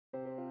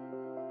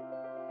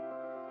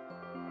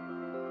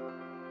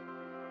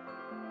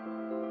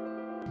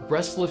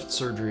Breast lift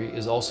surgery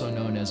is also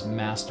known as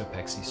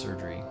mastopexy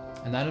surgery,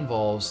 and that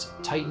involves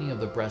tightening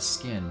of the breast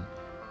skin.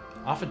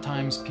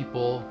 Oftentimes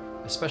people,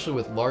 especially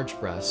with large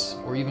breasts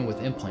or even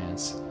with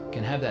implants,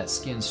 can have that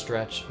skin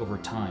stretch over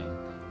time,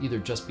 either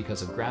just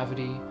because of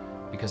gravity,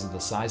 because of the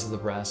size of the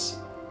breasts,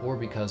 or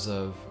because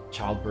of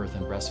childbirth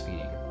and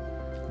breastfeeding.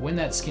 When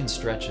that skin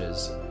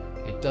stretches,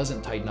 it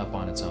doesn't tighten up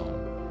on its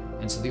own.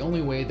 And so the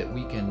only way that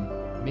we can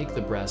make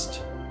the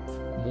breast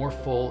more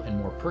full and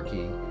more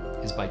perky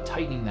is by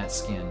tightening that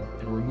skin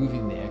and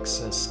removing the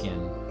excess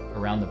skin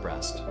around the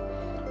breast.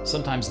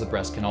 Sometimes the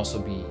breast can also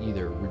be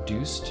either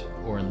reduced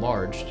or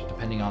enlarged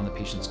depending on the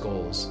patient's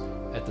goals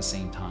at the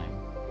same time.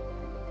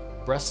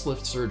 Breast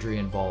lift surgery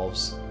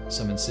involves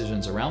some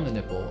incisions around the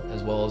nipple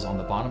as well as on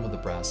the bottom of the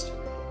breast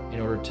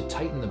in order to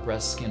tighten the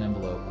breast skin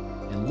envelope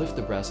and lift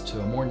the breast to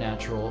a more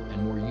natural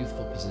and more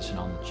youthful position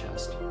on the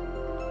chest.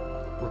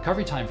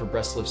 Recovery time for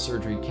breast lift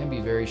surgery can be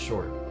very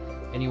short,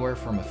 anywhere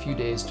from a few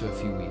days to a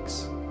few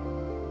weeks.